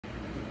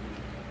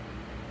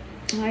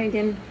Hi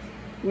again.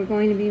 We're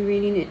going to be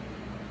reading it,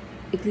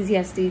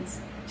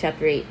 Ecclesiastes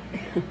chapter 8.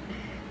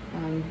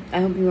 I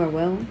hope you are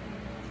well.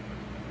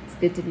 It's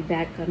good to be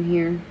back on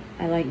here.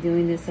 I like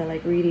doing this. I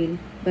like reading,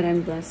 but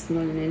I'm blessed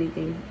more than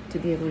anything to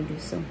be able to do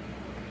so.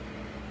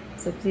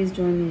 So please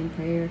join me in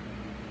prayer.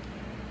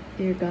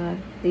 Dear God,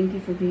 thank you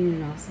for being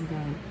an awesome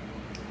God.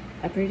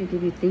 I pray to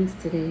give you thanks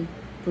today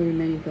for your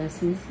many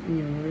blessings and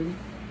your word,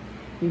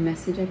 your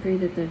message. I pray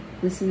that the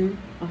listener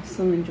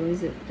also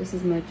enjoys it just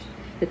as much,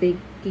 that they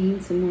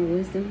gain some more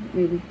wisdom.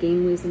 May we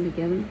gain wisdom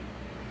together.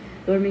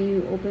 Lord, may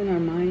you open our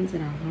minds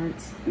and our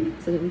hearts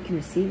so that we can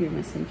receive your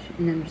message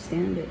and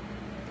understand it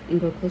and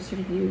grow closer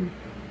to you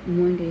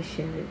and one day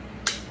share it.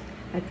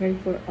 I pray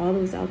for all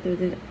those out there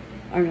that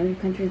are in other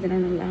countries that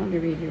aren't allowed to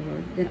read your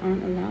word, that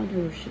aren't allowed to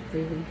worship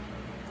freely.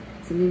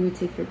 Something we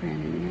take for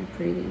granted, and I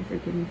pray that you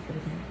forgive me for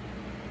that.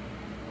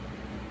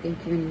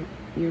 Thank you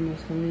in your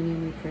most holy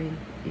name we pray.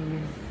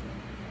 Amen.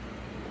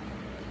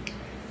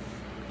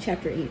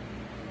 Chapter 8.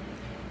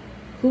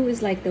 Who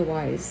is like the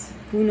wise?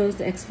 Who knows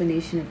the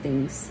explanation of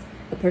things?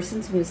 A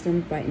person's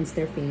wisdom brightens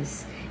their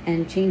face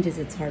and changes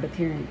its hard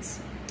appearance.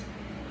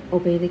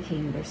 Obey the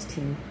king, verse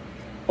 2.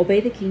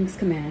 Obey the king's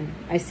command,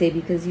 I say,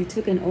 because you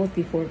took an oath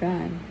before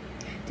God.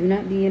 Do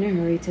not be in a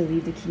hurry to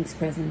leave the king's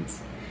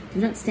presence. Do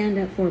not stand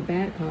up for a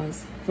bad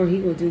cause, for he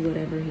will do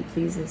whatever he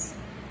pleases.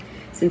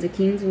 Since a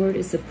king's word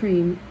is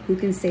supreme, who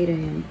can say to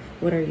him,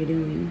 "What are you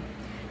doing?"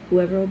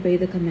 Whoever obeys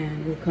the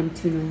command will come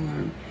to no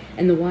harm,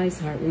 and the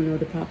wise heart will know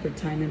the proper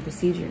time and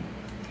procedure.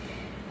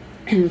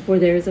 For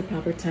there is a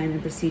proper time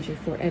and procedure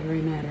for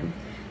every matter,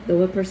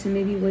 though a person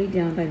may be weighed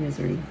down by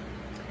misery.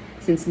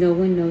 Since no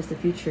one knows the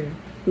future,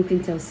 who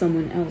can tell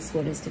someone else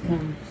what is to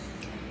come?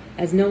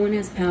 As no one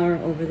has power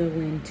over the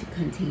wind to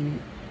contain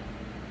it,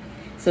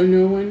 so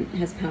no one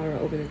has power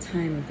over the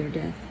time of their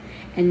death,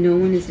 and no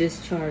one is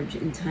discharged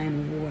in time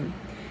of war.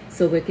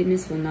 So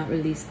wickedness will not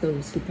release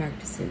those who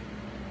practice it.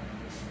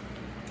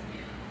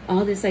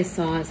 All this I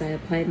saw as I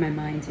applied my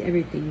mind to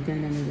everything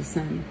done under the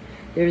sun.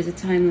 There is a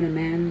time when a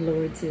man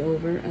lords it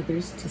over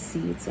others to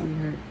see its own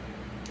hurt.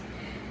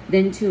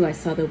 Then too I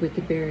saw the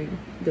wicked buried,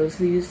 those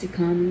who used to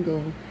come and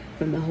go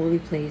from the holy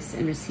place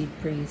and receive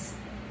praise.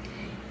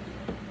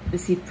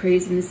 Receive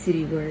praise in the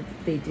city where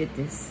they did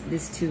this.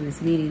 This too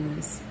is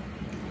meaningless.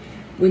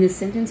 When the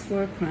sentence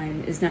for a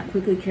crime is not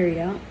quickly carried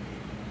out,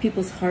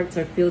 people's hearts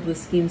are filled with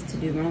schemes to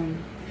do wrong.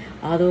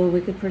 Although a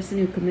wicked person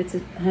who commits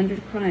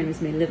 100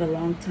 crimes may live a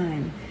long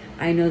time,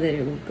 I know that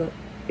it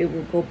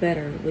will go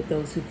better with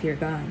those who fear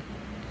God,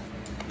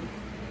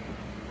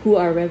 who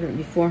are reverent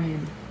before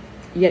him.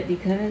 Yet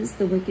because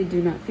the wicked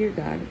do not fear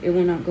God, it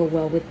will not go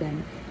well with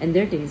them, and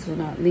their days will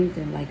not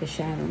lengthen like a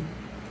shadow.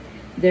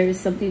 There is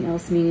something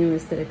else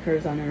meaningless that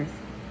occurs on earth.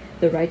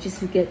 The righteous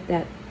who get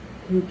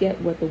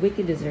what the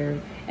wicked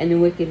deserve, and the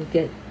wicked who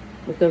get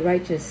what the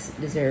righteous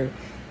deserve.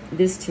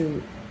 This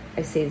too,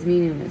 I say, is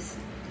meaningless.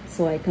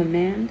 So I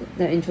command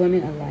the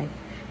enjoyment of life,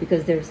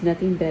 because there is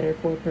nothing better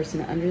for a person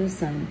under the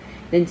sun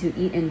than to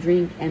eat and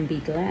drink and be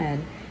glad.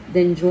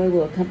 Then joy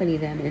will accompany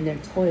them in their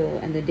toil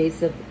and the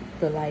days of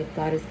the life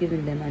God has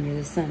given them under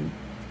the sun.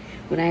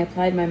 When I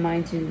applied my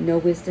mind to know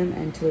wisdom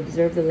and to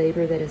observe the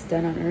labor that is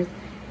done on earth,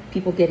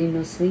 people getting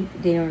no sleep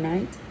day or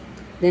night,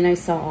 then I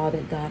saw all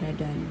that God had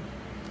done.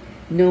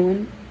 No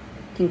one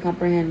can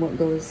comprehend what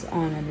goes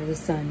on under the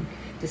sun.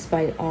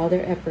 Despite all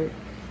their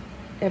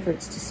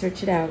efforts to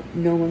search it out,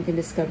 no one can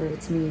discover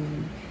its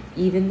meaning.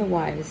 Even the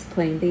wise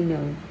claim they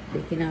know,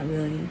 they cannot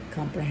really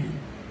comprehend.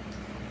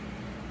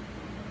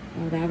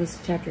 Well, that was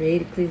chapter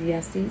 8,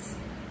 Ecclesiastes.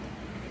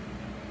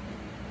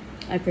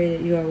 I pray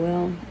that you are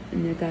well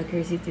and that God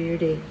carries you through your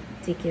day.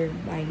 Take care.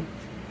 Bye.